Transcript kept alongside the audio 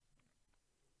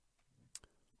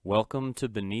Welcome to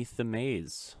Beneath the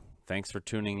Maze. Thanks for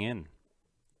tuning in.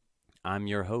 I'm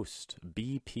your host,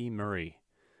 B.P. Murray,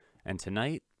 and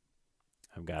tonight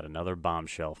I've got another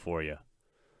bombshell for you.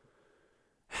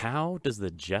 How does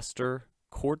the Jester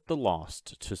court the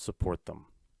lost to support them?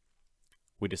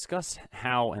 We discuss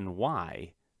how and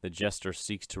why the Jester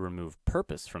seeks to remove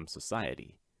purpose from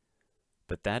society,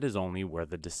 but that is only where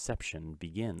the deception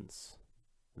begins.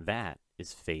 That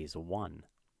is phase 1.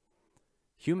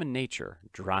 Human nature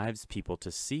drives people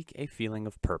to seek a feeling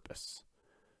of purpose.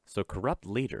 So corrupt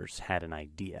leaders had an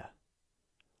idea.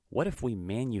 What if we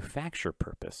manufacture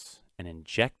purpose and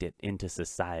inject it into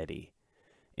society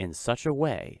in such a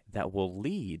way that will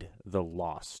lead the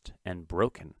lost and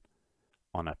broken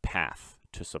on a path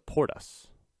to support us?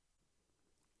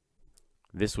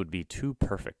 This would be too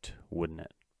perfect, wouldn't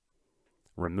it?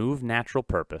 Remove natural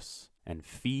purpose and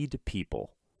feed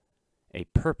people a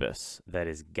purpose that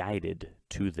is guided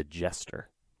to the Jester.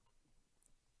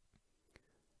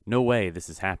 No way this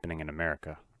is happening in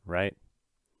America, right?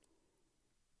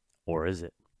 Or is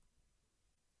it?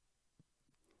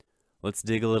 Let's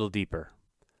dig a little deeper.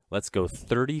 Let's go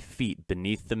 30 feet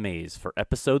beneath the maze for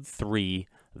episode 3,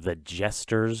 The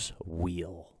Jester's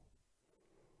Wheel.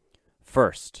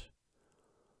 First,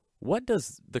 what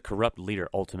does the corrupt leader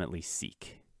ultimately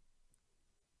seek?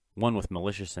 One with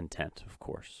malicious intent, of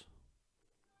course.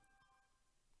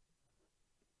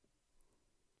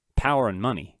 Power and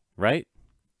money, right?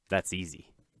 That's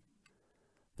easy.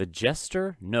 The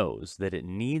Jester knows that it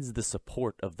needs the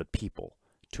support of the people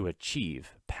to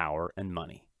achieve power and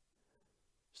money.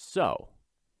 So,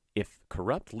 if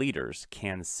corrupt leaders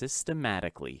can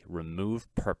systematically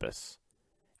remove purpose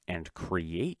and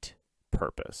create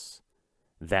purpose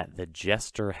that the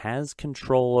Jester has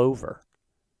control over,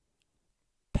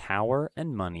 power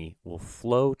and money will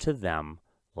flow to them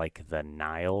like the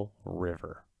Nile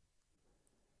River.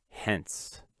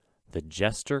 Hence, the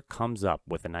Jester comes up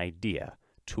with an idea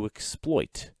to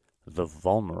exploit the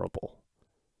vulnerable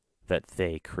that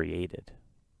they created.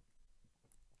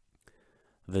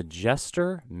 The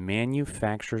Jester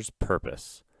manufactures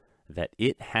purpose that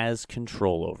it has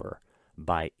control over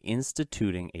by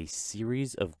instituting a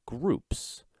series of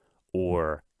groups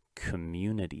or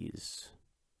communities,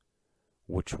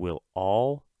 which will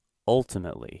all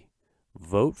ultimately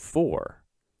vote for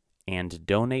and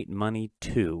donate money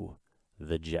to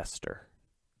the Jester.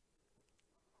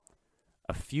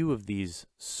 A few of these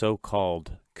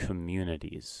so-called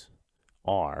communities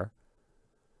are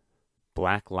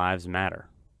Black Lives Matter,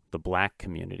 the Black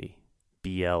community,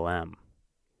 BLM,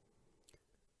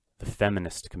 the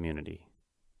feminist community,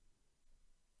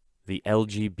 the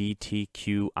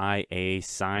LGBTQIA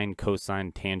sine,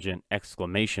 cosine, tangent,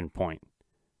 exclamation point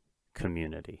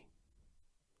community,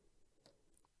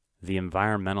 the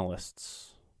environmentalists,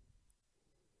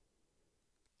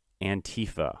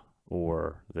 Antifa,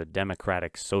 or the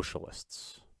Democratic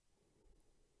Socialists.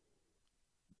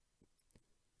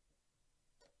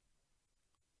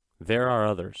 There are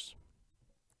others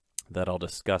that I'll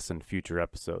discuss in future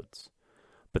episodes,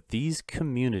 but these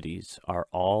communities are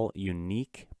all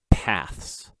unique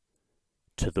paths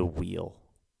to the wheel.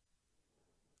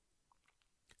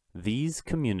 These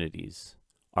communities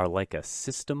are like a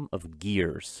system of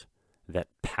gears that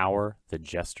power the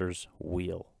Jester's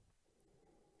wheel.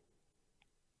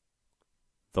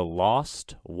 The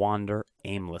lost wander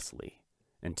aimlessly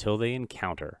until they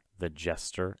encounter the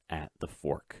Jester at the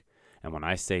fork. And when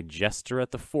I say Jester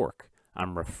at the fork,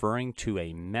 I'm referring to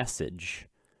a message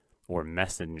or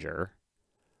messenger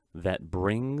that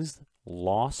brings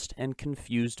lost and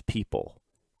confused people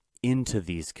into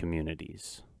these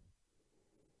communities.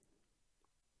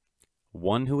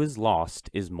 One who is lost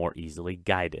is more easily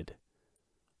guided,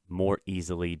 more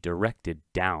easily directed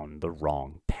down the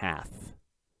wrong path.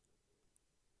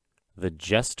 The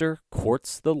Jester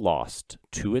courts the lost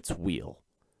to its wheel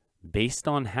based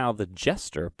on how the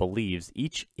Jester believes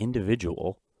each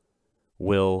individual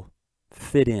will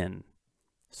fit in,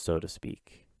 so to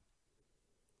speak.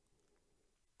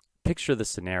 Picture the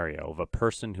scenario of a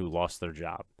person who lost their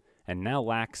job and now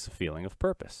lacks a feeling of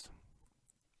purpose.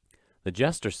 The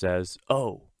Jester says,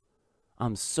 "Oh,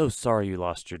 I'm so sorry you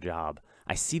lost your job.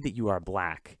 I see that you are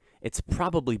black. It's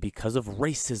probably because of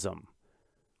racism.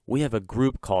 We have a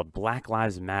group called Black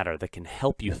Lives Matter that can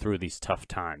help you through these tough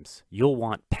times. You'll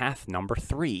want path number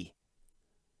 3.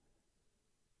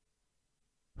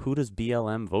 Who does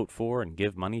BLM vote for and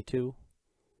give money to?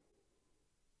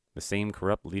 The same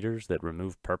corrupt leaders that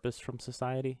remove purpose from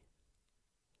society?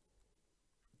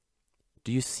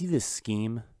 Do you see this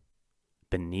scheme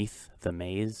beneath the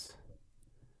maze?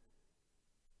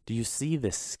 Do you see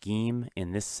this scheme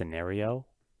in this scenario?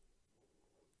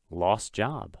 lost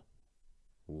job,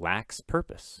 lacks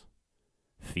purpose,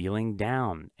 feeling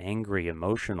down, angry,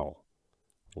 emotional,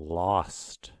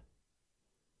 lost.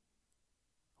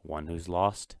 One who's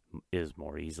lost is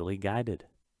more easily guided.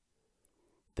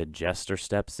 The jester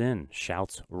steps in,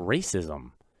 shouts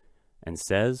racism, and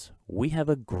says, "We have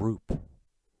a group."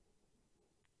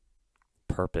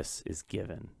 Purpose is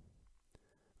given.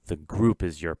 The group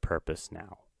is your purpose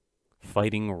now.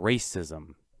 Fighting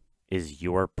racism is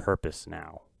your purpose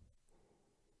now.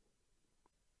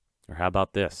 Or how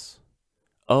about this?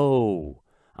 "Oh,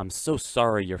 I'm so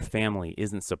sorry your family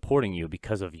isn't supporting you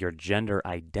because of your gender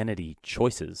identity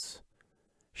choices.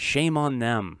 Shame on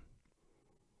them.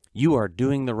 You are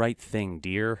doing the right thing,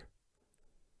 dear.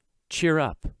 Cheer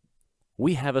up.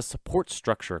 We have a support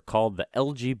structure called the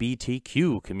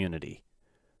LGBTQ community.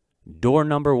 Door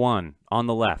number 1 on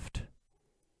the left.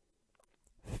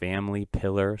 Family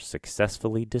pillar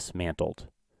successfully dismantled.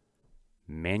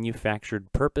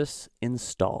 Manufactured purpose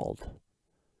installed.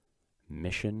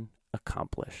 Mission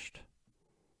accomplished."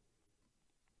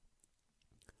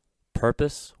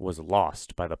 Purpose was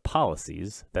lost by the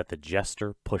policies that the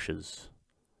jester pushes.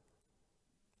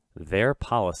 Their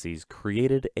policies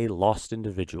created a lost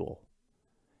individual,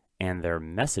 and their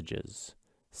messages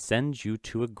send you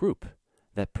to a group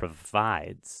that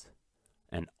provides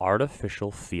an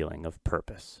artificial feeling of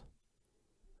purpose.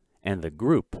 And the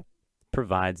group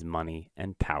provides money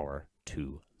and power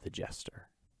to the jester.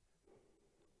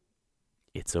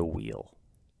 It's a wheel.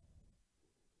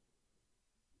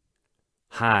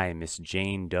 "Hi, Miss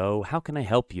Jane Doe. How can I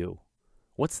help you?"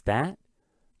 "What's that?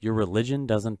 Your religion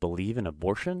doesn't believe in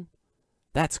abortion?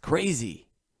 That's crazy.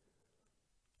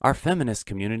 Our feminist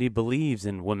community believes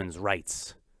in women's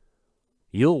rights.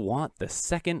 You'll want the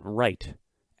second right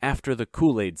after the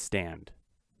Kool-Aid stand."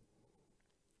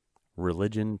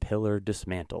 Religion pillar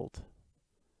dismantled.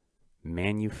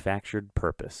 Manufactured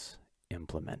purpose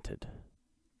implemented.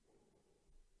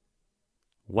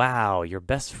 "Wow, your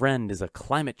best friend is a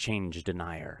climate change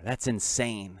denier. That's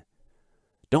insane.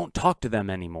 Don't talk to them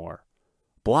anymore.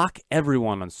 Block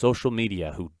everyone on social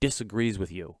media who disagrees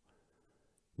with you.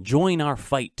 Join our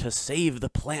fight to save the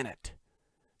planet.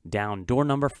 Down door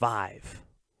number 5.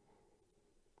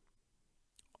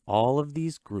 All of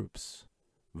these groups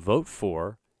vote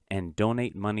for and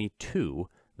donate money to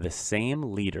the same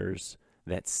leaders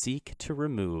that seek to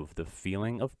remove the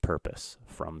feeling of purpose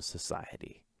from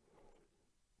society.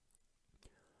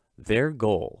 Their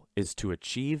goal is to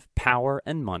achieve power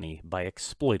and money by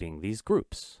exploiting these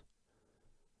groups.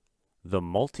 The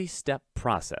multi-step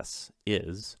process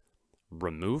is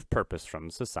remove purpose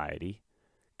from society,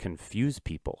 confuse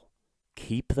people,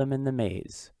 keep them in the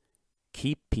maze,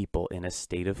 keep people in a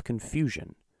state of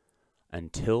confusion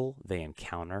until they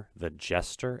encounter the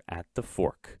jester at the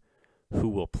fork, who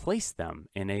will place them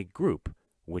in a group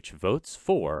which votes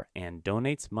for and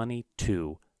donates money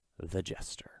to the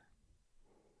jester.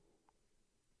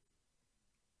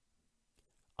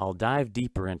 I'll dive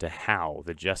deeper into how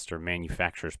the jester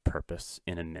manufactures purpose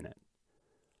in a minute.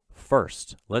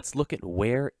 First, let's look at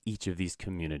where each of these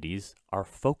communities are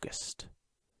focused.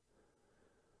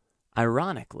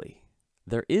 Ironically,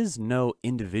 there is no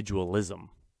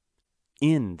individualism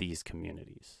in these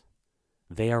communities.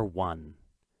 They are one.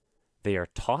 They are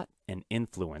taught and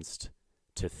influenced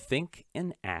to think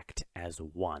and act as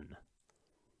one.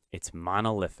 It's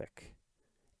monolithic,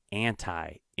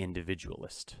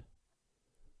 anti-individualist.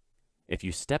 If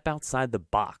you step outside the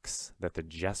box that the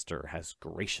jester has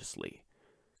graciously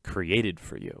created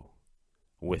for you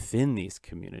within these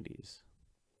communities,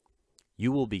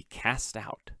 you will be cast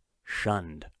out,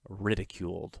 shunned,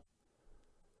 ridiculed.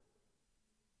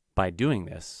 By doing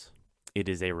this, it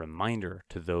is a reminder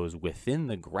to those within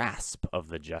the grasp of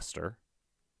the jester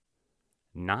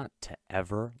not to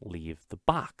ever leave the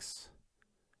box,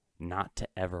 not to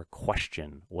ever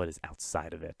question what is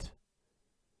outside of it,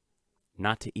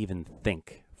 not to even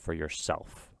think for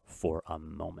yourself for a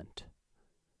moment.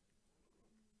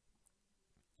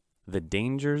 The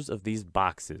dangers of these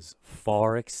boxes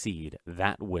far exceed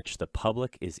that which the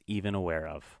public is even aware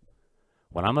of.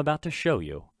 What I'm about to show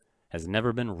you has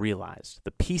never been realized.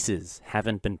 The pieces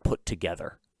haven't been put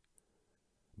together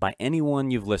by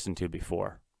anyone you've listened to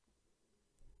before.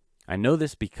 I know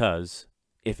this because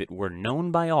if it were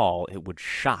known by all, it would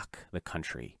shock the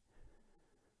country.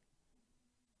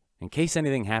 In case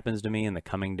anything happens to me in the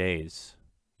coming days,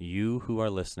 you who are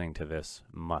listening to this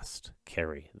must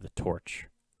carry the torch.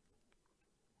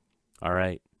 All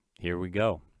right, here we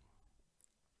go.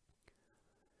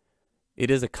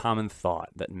 It is a common thought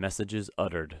that messages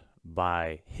uttered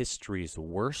by history's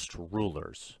worst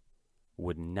rulers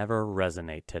would never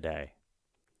resonate today.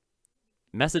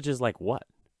 Messages like what?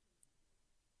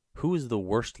 Who is the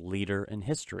worst leader in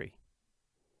history?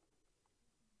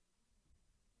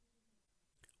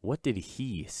 What did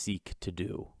he seek to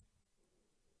do?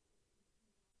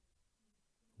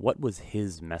 What was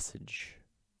his message?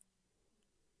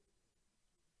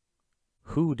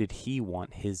 Who did he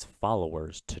want his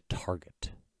followers to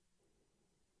target?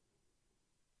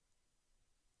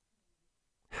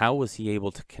 How was he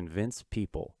able to convince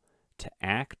people to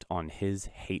act on his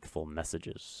hateful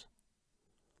messages?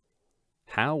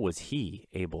 How was he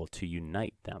able to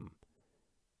unite them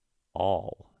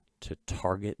all to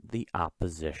target the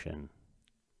opposition?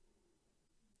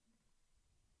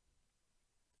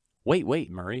 Wait,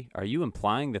 Murray, are you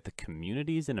implying that the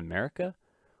communities in America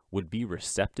would be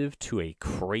receptive to a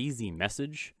crazy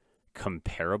message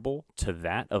comparable to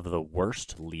that of the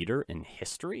worst leader in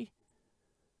history?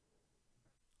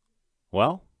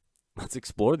 Well, let's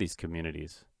explore these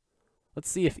communities. Let's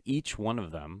see if each one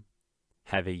of them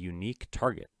have a unique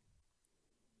target,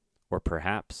 or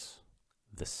perhaps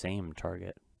the same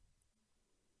target.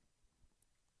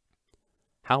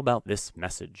 How about this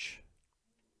message?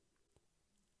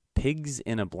 Pigs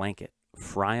in a blanket,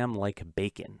 fry 'em like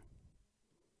bacon.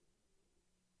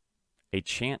 A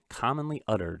chant commonly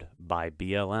uttered by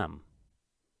BLM.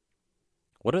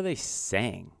 What are they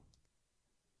saying?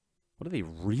 What are they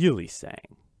really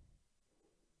saying?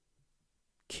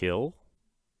 Kill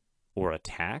or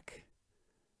attack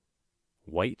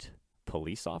white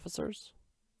police officers?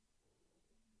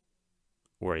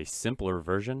 Or a simpler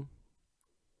version,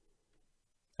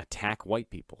 attack white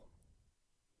people.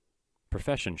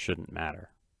 Profession shouldn't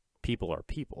matter. People are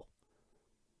people.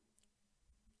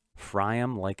 Fry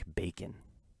 'em like bacon.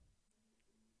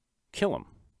 Kill 'em,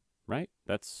 right?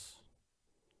 That's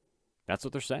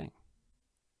what they're saying.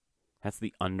 That's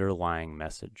the underlying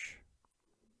message.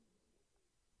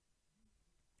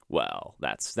 Well,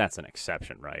 that's an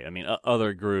exception, right? I mean,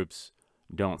 other groups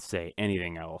don't say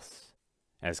anything else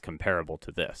as comparable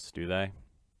to this, do they?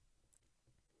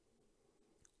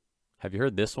 Have you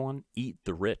heard this one? Eat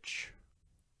the rich.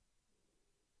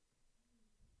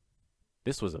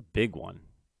 This was a big one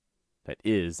that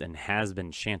is and has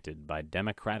been chanted by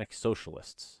democratic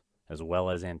socialists as well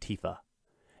as Antifa.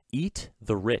 Eat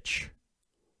the rich.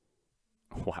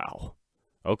 Wow.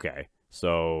 Okay,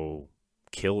 so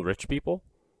kill rich people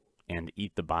and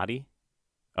eat the body?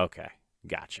 Okay,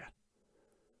 gotcha.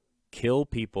 Kill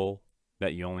people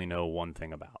that you only know one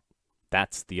thing about.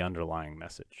 That's the underlying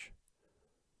message.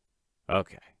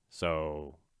 Okay,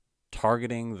 so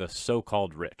targeting the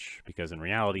so-called rich, because in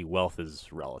reality, wealth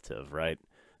is relative, right?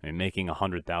 I mean, making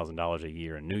 $100,000 a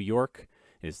year in New York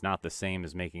is not the same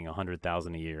as making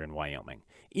 $100,000 a year in Wyoming.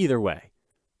 Either way,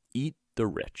 eat the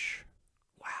rich.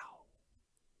 Wow.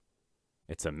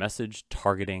 It's a message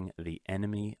targeting the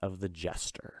enemy of the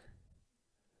Jester,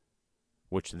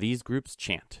 which these groups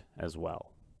chant as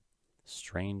well.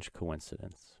 Strange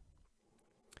coincidence.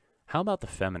 How about the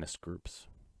feminist groups?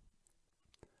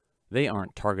 They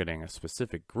aren't targeting a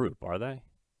specific group, are they?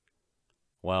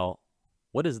 Well,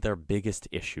 what is their biggest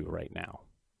issue right now?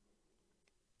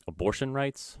 Abortion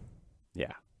rights?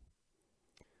 Yeah.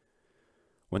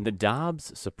 When the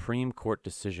Dobbs Supreme Court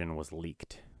decision was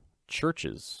leaked,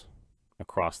 churches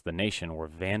across the nation were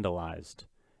vandalized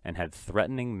and had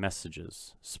threatening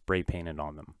messages spray painted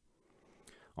on them.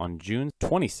 On June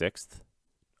 26th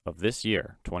of this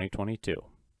year, 2022,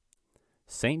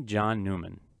 St. John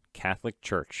Newman Catholic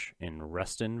Church in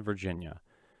Reston, Virginia,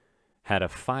 had a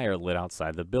fire lit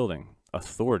outside the building.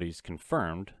 Authorities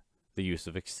confirmed the use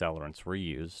of accelerants were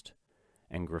used,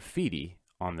 and graffiti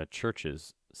on the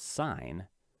church's sign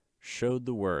showed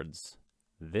the words,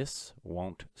 "This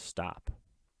won't stop."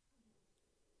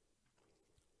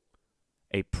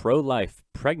 A pro-life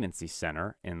pregnancy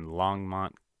center in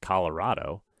Longmont,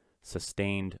 Colorado,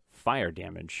 sustained fire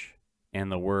damage, and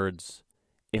the words,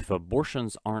 "If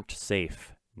abortions aren't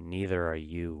safe, neither are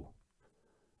you,"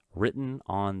 written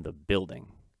on the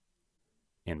building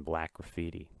in black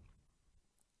graffiti.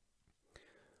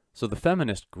 So the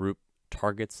feminist group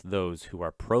targets those who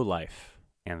are pro-life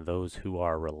and those who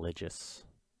are religious,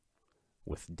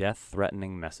 with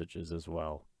death-threatening messages as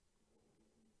well.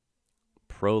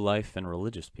 Pro-life and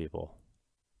religious people.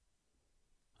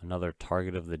 Another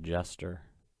target of the Jester.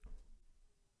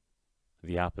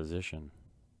 The opposition.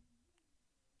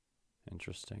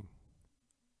 Interesting.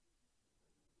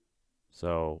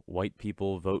 So white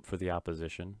people vote for the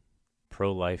opposition.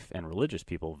 Pro-life and religious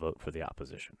people vote for the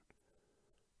opposition.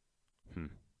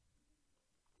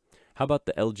 How about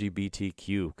the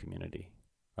LGBTQ community?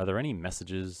 Are there any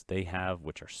messages they have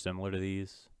which are similar to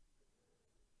these?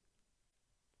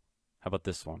 How about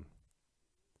this one?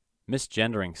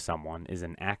 Misgendering someone is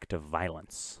an act of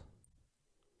violence.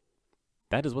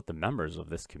 That is what the members of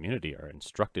this community are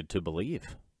instructed to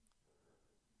believe.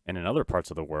 And in other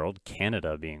parts of the world,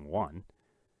 Canada being one,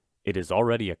 it is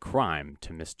already a crime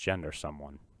to misgender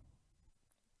someone.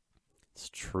 It's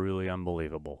truly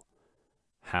unbelievable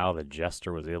how the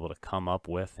Jester was able to come up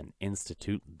with and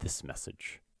institute this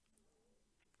message.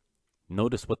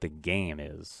 Notice what the game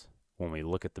is when we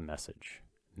look at the message.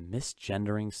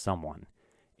 Misgendering someone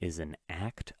is an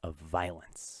act of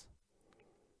violence.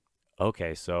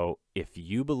 Okay, so if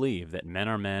you believe that men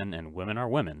are men and women are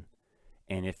women,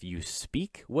 and if you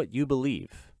speak what you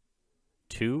believe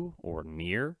to or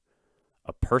near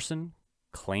a person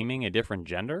claiming a different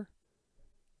gender,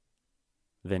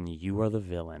 then you are the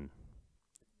villain.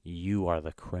 You are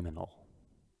the criminal.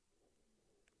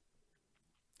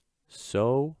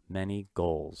 So many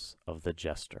goals of the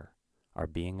Jester are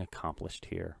being accomplished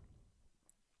here.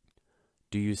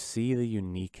 Do you see the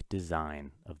unique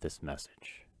design of this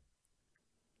message?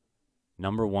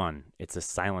 Number one, it's a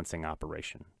silencing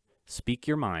operation. Speak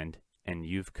your mind, and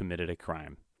you've committed a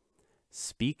crime.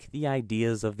 Speak the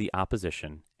ideas of the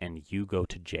opposition, and you go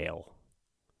to jail.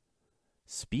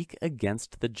 Speak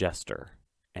against the Jester,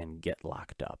 and get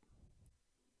locked up.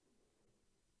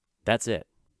 That's it.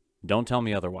 Don't tell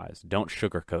me otherwise. Don't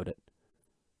sugarcoat it.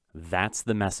 That's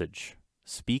the message.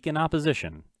 Speak in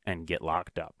opposition, and get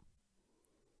locked up.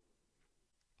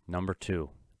 Number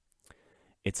two,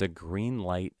 it's a green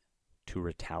light to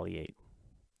retaliate.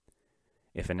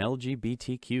 If an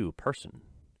LGBTQ person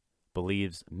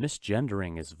believes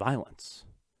misgendering is violence,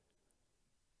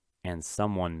 and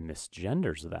someone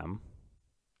misgenders them,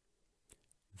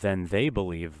 then they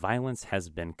believe violence has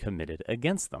been committed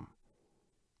against them.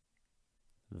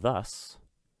 Thus,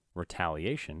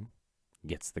 retaliation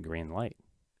gets the green light.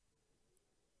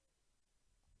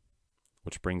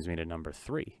 Which brings me to number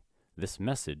three. This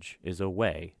message is a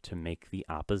way to make the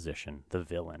opposition the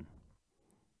villain.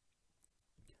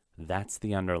 That's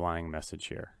the underlying message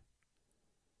here.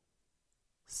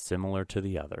 Similar to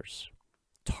the others,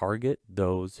 target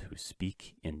those who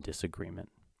speak in disagreement.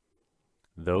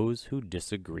 Those who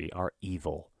disagree are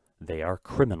evil. They are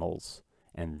criminals,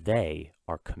 and they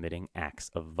are committing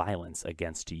acts of violence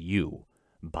against you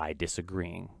by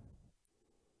disagreeing.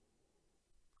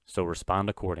 So respond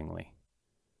accordingly.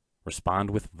 Respond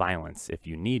with violence if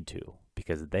you need to,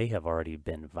 because they have already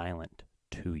been violent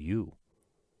to you.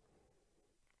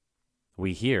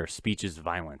 We hear speech is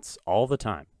violence all the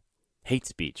time. Hate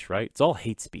speech, right? It's all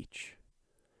hate speech.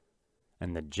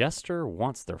 And the Jester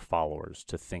wants their followers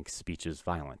to think speech is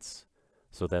violence,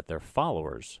 so that their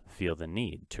followers feel the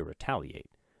need to retaliate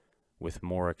with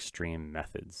more extreme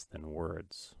methods than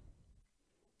words.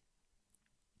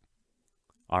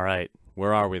 All right,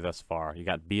 where are we thus far? You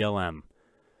got BLM,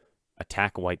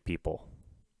 attack white people,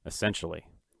 essentially.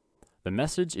 The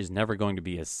message is never going to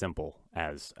be as simple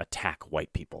as attack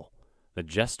white people. The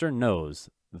Jester knows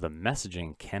the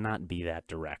messaging cannot be that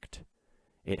direct.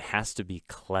 It has to be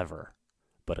clever,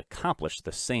 but accomplish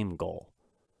the same goal.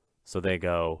 So they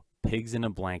go, pigs in a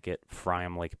blanket, fry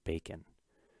 'em like bacon.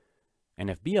 And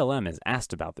if BLM is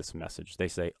asked about this message, they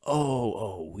say,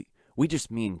 we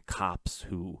just mean cops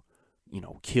who,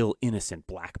 kill innocent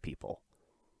black people.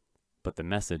 But the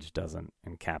message doesn't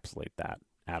encapsulate that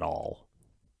at all.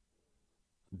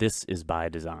 This is by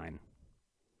design.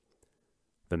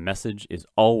 The message is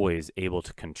always able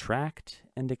to contract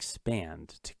and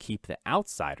expand to keep the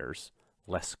outsiders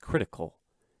less critical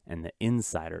and the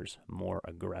insiders more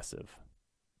aggressive.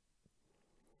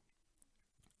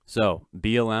 So,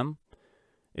 BLM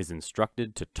is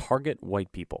instructed to target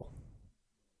white people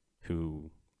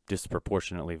who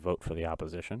disproportionately vote for the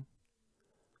opposition.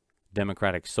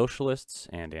 Democratic Socialists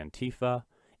and Antifa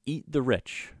eat the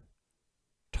rich.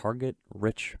 Target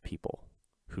rich people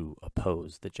who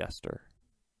oppose the Jester.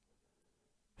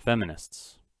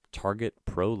 Feminists target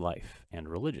pro-life and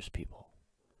religious people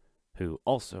who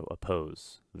also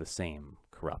oppose the same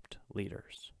corrupt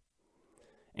leaders.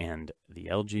 And the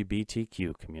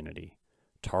LGBTQ community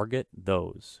target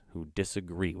those who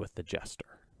disagree with the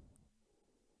Jester.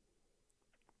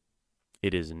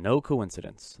 It is no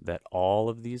coincidence that all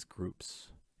of these groups,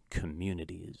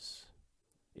 communities,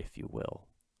 if you will,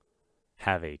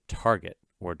 have a target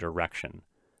or direction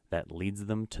that leads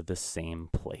them to the same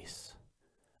place.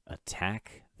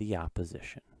 Attack the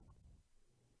opposition.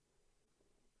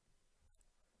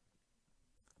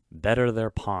 Better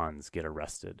their pawns get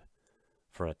arrested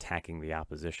for attacking the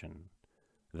opposition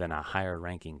than a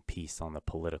higher-ranking piece on the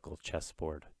political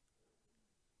chessboard.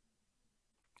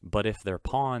 But if their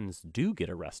pawns do get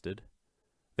arrested,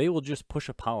 they will just push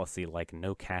a policy like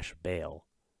no cash bail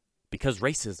because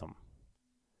racism,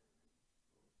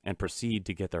 and proceed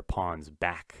to get their pawns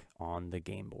back on the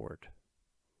game board.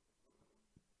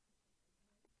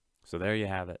 So there you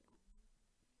have it.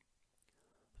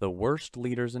 The worst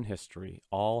leaders in history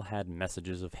all had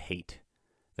messages of hate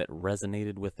that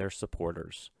resonated with their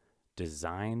supporters,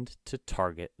 designed to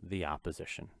target the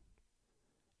opposition.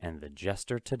 And the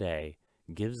Jester today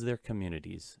gives their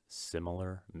communities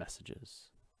similar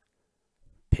messages.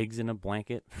 Pigs in a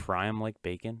blanket, fry 'em like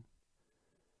bacon.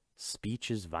 Speech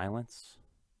is violence.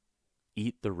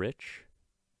 Eat the rich.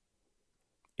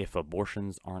 If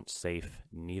abortions aren't safe,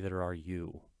 neither are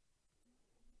you.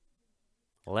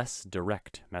 Less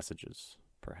direct messages,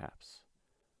 perhaps.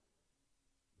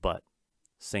 But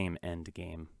same end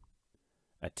game.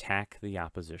 Attack the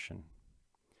opposition.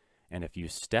 And if you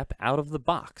step out of the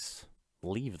box,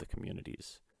 leave the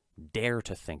communities, dare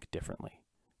to think differently,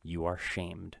 you are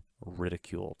shamed,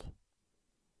 ridiculed.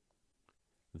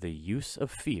 The use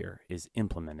of fear is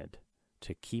implemented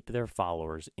to keep their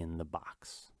followers in the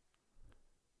box.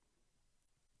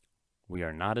 We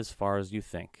are not as far as you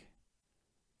think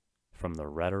from the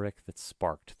rhetoric that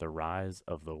sparked the rise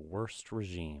of the worst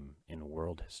regime in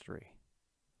world history.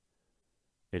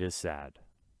 It is sad,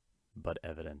 but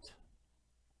evident.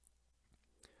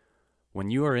 When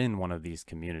you are in one of these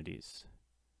communities,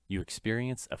 you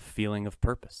experience a feeling of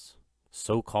purpose,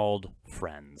 so-called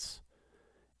friends,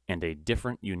 and a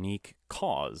different, unique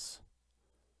cause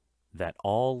that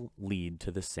all lead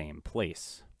to the same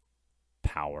place: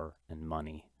 power and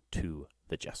money to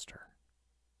the Jester.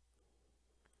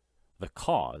 The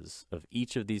cause of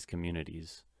each of these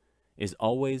communities is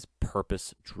always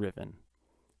purpose-driven,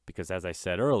 because as I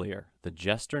said earlier, the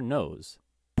Jester knows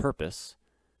purpose,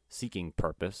 seeking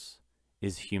purpose,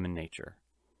 is human nature.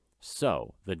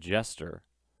 So the Jester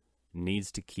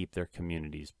needs to keep their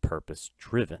communities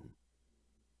purpose-driven.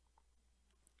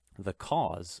 The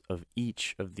cause of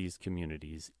each of these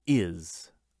communities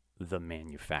is the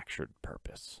manufactured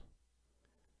purpose,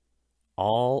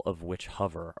 all of which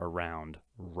hover around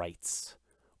rights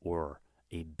or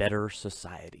a better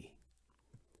society.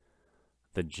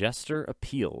 The Jester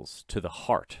appeals to the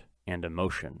heart and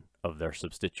emotion of their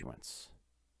substituents.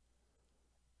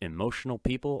 Emotional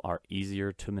people are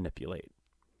easier to manipulate.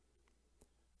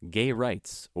 Gay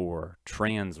rights or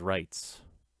trans rights,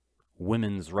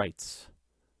 women's rights,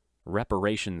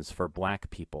 reparations for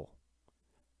black people.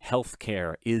 Health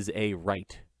care is a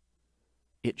right.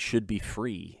 It should be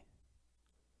free.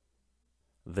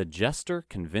 The Jester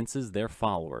convinces their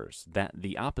followers that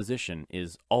the opposition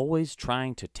is always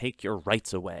trying to take your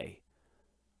rights away,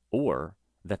 or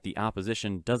that the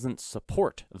opposition doesn't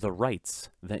support the rights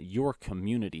that your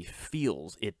community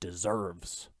feels it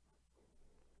deserves.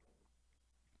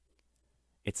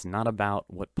 It's not about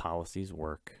what policies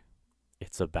work.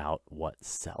 It's about what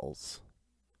sells.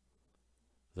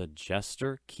 The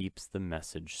Jester keeps the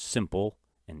message simple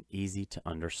and easy to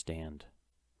understand.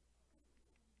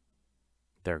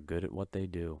 They're good at what they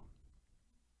do.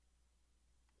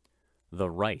 The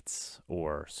rights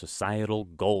or societal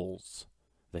goals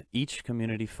that each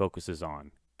community focuses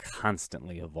on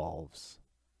constantly evolves.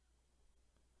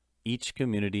 Each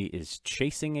community is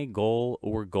chasing a goal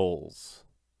or goals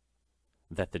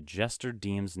that the Jester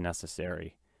deems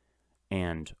necessary,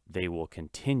 and they will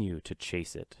continue to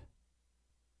chase it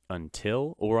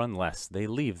until or unless they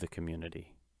leave the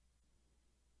community.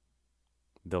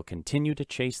 They'll continue to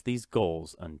chase these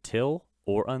goals until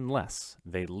or unless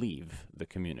they leave the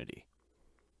community.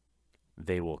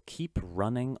 They will keep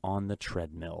running on the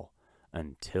treadmill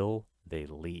until they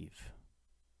leave.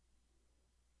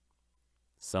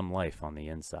 Some life on the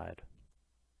inside.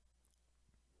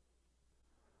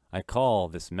 I call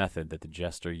this method that the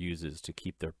Jester uses to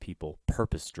keep their people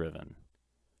purpose-driven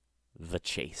the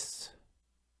chase.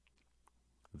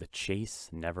 The chase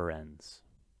never ends.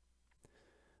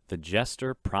 The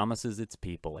Jester promises its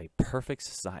people a perfect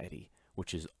society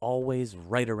which is always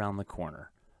right around the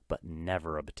corner, but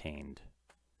never obtained.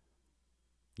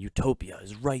 Utopia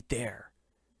is right there.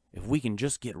 If we can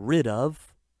just get rid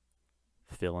of,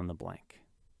 fill in the blank.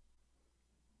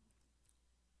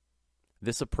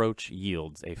 This approach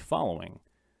yields a following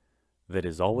that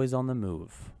is always on the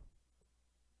move,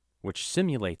 which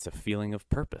simulates a feeling of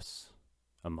purpose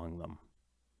among them,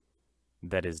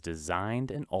 that is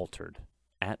designed and altered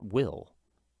at will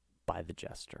by the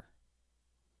Jester,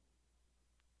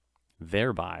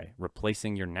 thereby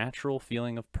replacing your natural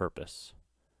feeling of purpose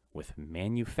with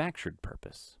manufactured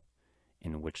purpose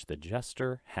in which the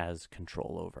Jester has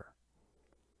control over.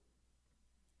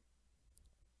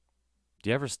 Do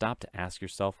you ever stop to ask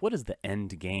yourself, what is the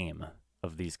end game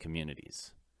of these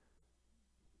communities?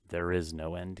 There is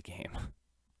no end game.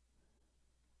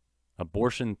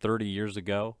 Abortion 30 years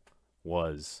ago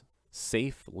was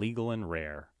safe, legal, and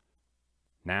rare.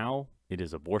 Now it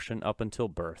is abortion up until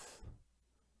birth.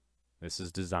 This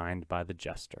is designed by the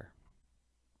Jester.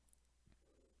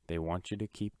 They want you to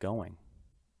keep going.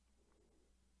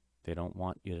 They don't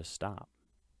want you to stop.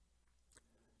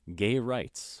 Gay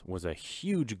rights was a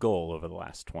huge goal over the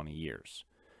last 20 years.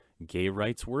 Gay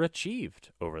rights were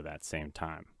achieved over that same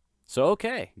time. So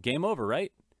okay, game over,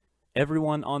 right?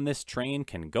 Everyone on this train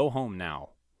can go home now.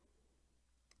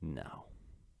 No.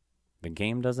 The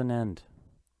game doesn't end.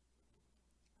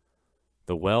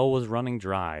 The well was running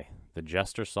dry. The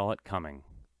Jester saw it coming.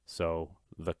 So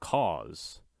the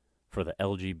cause for the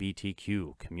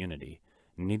LGBTQ community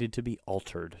needed to be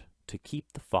altered to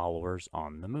keep the followers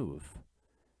on the move,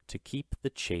 to keep the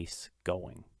chase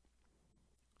going.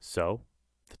 So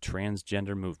the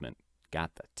transgender movement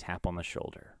got the tap on the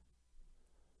shoulder.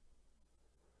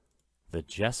 The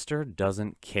Jester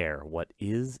doesn't care what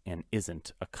is and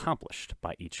isn't accomplished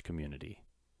by each community.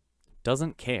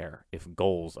 Doesn't care if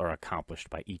goals are accomplished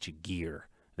by each gear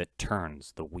that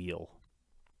turns the wheel.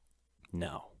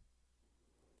 No.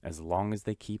 As long as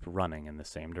they keep running in the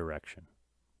same direction.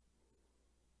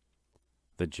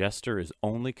 The Jester is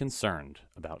only concerned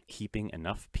about keeping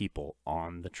enough people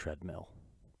on the treadmill.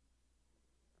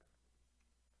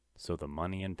 So the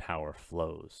money and power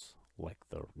flows like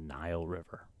the Nile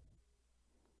River.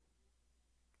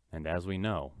 And as we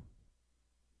know,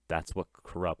 that's what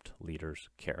corrupt leaders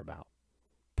care about.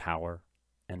 Power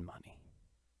and money.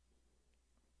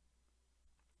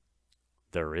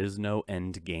 There is no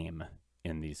end game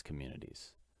in these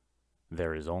communities.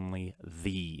 There is only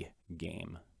the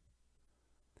game.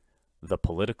 The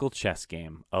political chess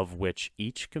game of which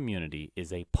each community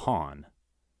is a pawn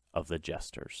of the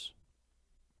Jesters.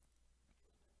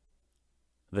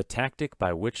 The tactic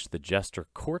by which the Jester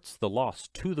courts the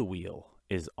lost to the wheel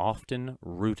is often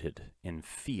rooted in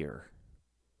fear.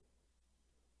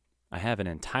 I have an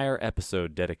entire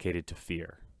episode dedicated to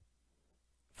fear.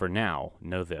 For now,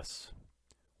 know this.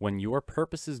 When your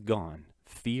purpose is gone,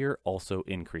 fear also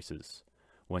increases.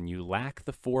 When you lack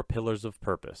the 4 pillars of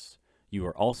purpose, you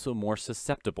are also more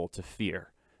susceptible to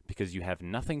fear because you have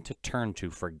nothing to turn to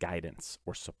for guidance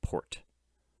or support.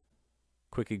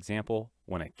 Quick example,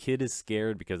 when a kid is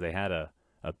scared because they had a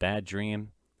bad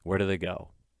dream, where do they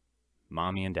go?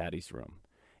 Mommy and daddy's room.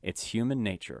 It's human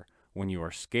nature. When you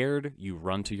are scared, you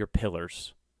run to your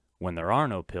pillars. When there are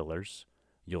no pillars,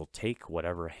 you'll take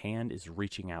whatever hand is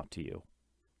reaching out to you.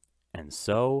 And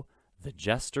so, the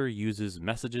Jester uses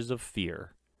messages of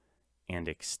fear and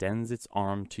extends its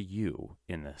arm to you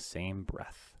in the same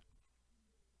breath.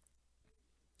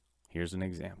 Here's an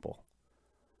example.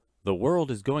 The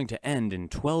world is going to end in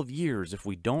 12 years if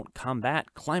we don't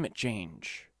combat climate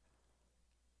change.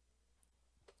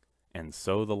 And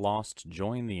so the lost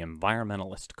join the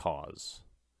environmentalist cause.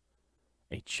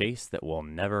 A chase that will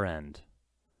never end,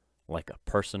 like a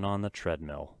person on the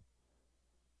treadmill,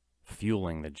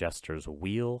 fueling the Jester's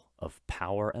wheel of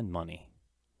power and money.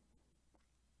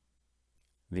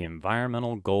 The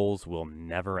environmental goals will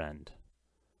never end,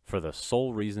 for the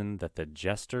sole reason that the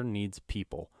Jester needs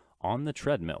people on the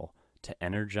treadmill to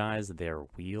energize their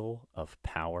wheel of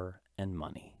power and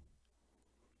money.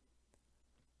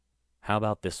 How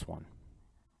about this one?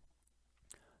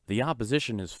 The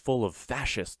opposition is full of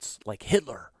fascists like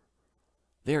Hitler.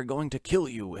 They are going to kill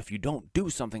you if you don't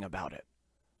do something about it.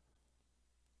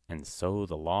 And so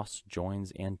the lost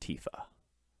joins Antifa.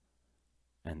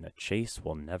 And the chase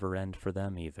will never end for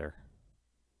them either.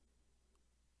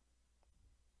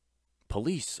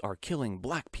 Police are killing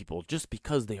black people just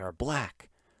because they are black.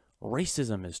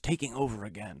 Racism is taking over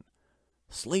again.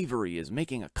 Slavery is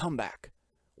making a comeback.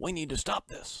 We need to stop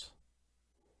this.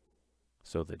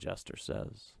 So the Jester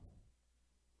says.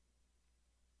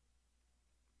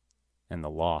 And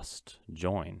the lost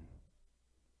join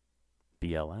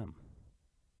BLM.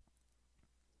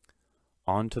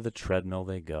 Onto the treadmill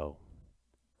they go,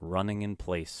 running in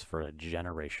place for a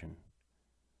generation,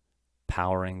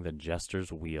 powering the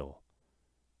Jester's wheel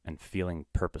and feeling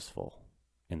purposeful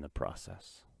in the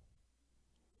process.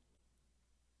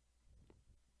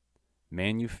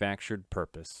 Manufactured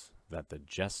purpose that the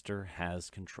Jester has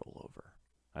control over.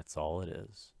 That's all it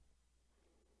is.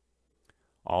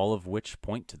 All of which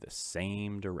point to the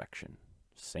same direction,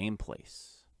 same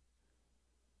place.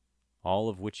 All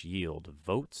of which yield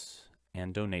votes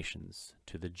and donations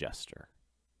to the Jester.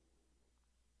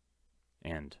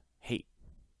 And hate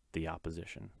the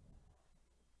opposition.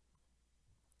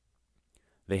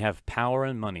 They have power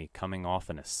and money coming off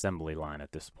an assembly line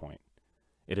at this point.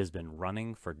 It has been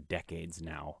running for decades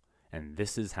now, and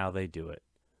this is how they do it.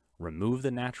 remove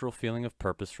the natural feeling of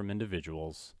purpose from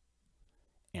individuals,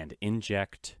 and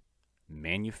inject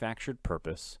manufactured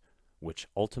purpose, which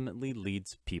ultimately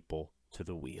leads people to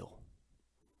the wheel.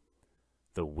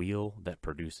 The wheel that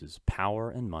produces power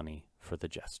and money for the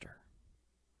jester.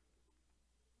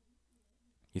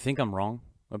 You think I'm wrong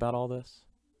about all this?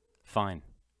 Fine.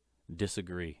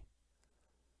 Disagree.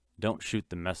 Don't shoot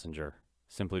the messenger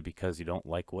simply because you don't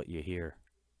like what you hear.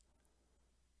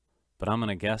 But I'm going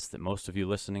to guess that most of you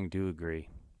listening do agree,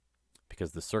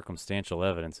 because the circumstantial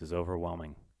evidence is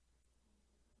overwhelming.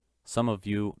 Some of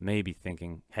you may be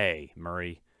thinking, hey,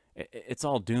 Murray, it's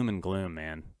all doom and gloom,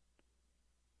 man.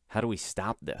 How do we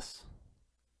stop this?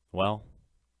 Well,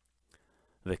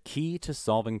 the key to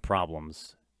solving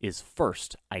problems is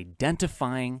first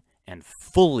identifying and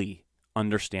fully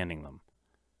understanding them.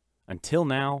 Until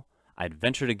now, I'd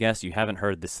venture to guess you haven't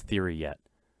heard this theory yet.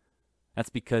 That's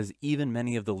because even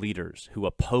many of the leaders who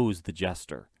oppose the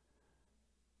jester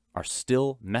are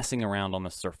still messing around on the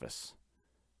surface.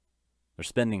 They're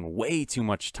spending way too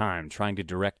much time trying to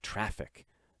direct traffic,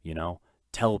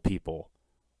 tell people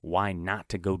why not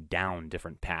to go down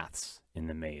different paths in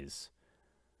the maze.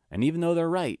 And even though they're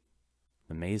right,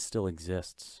 the maze still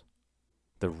exists.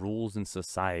 The rules in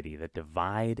society that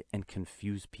divide and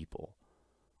confuse people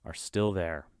are still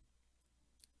there.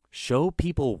 Show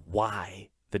people why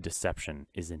the deception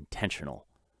is intentional.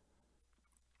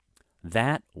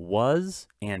 That was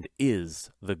and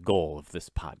is the goal of this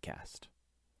podcast.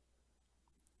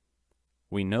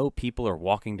 We know people are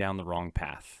walking down the wrong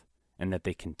path and that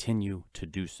they continue to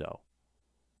do so.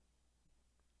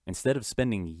 Instead of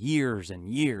spending years and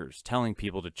years telling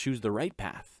people to choose the right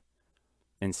path,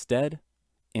 instead,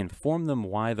 inform them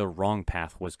why the wrong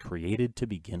path was created to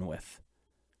begin with.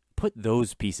 Put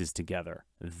those pieces together.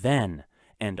 Then,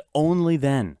 and only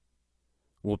then,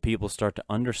 will people start to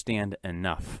understand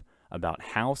enough about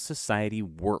how society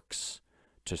works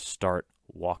to start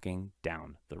walking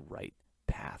down the right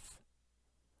path.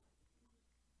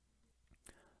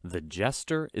 The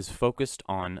jester is focused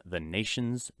on the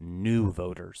nation's new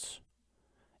voters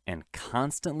and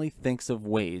constantly thinks of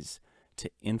ways to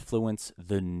influence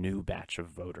the new batch of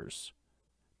voters,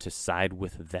 to side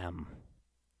with them.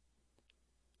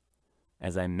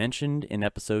 As I mentioned in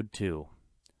episode 2,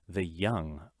 the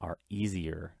young are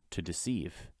easier to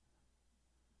deceive.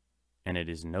 And it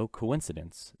is no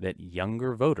coincidence that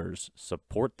younger voters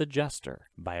support the jester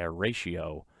by a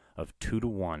ratio of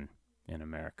 2-1 in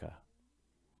America.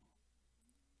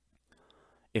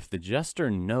 If the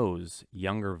jester knows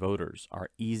younger voters are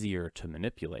easier to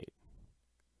manipulate,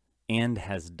 and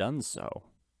has done so,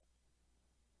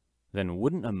 then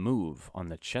wouldn't a move on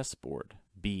the chessboard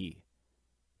be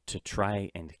to try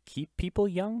and keep people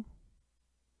young?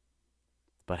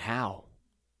 But how?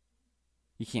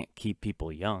 You can't keep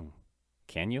people young,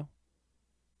 can you?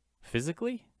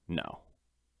 Physically? No.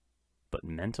 But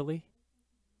mentally?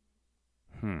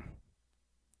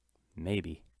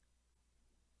 Maybe.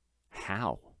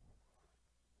 How?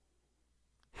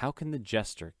 How can the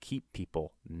jester keep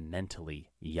people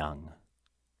mentally young?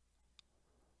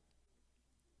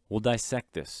 We'll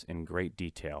dissect this in great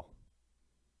detail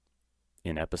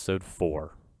in episode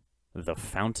 4, The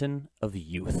Fountain of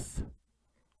Youth.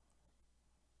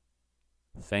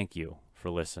 Thank you for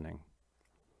listening.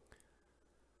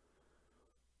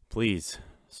 Please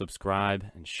subscribe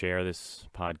and share this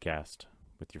podcast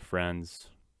with your friends.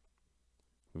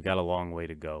 We've got a long way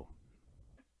to go.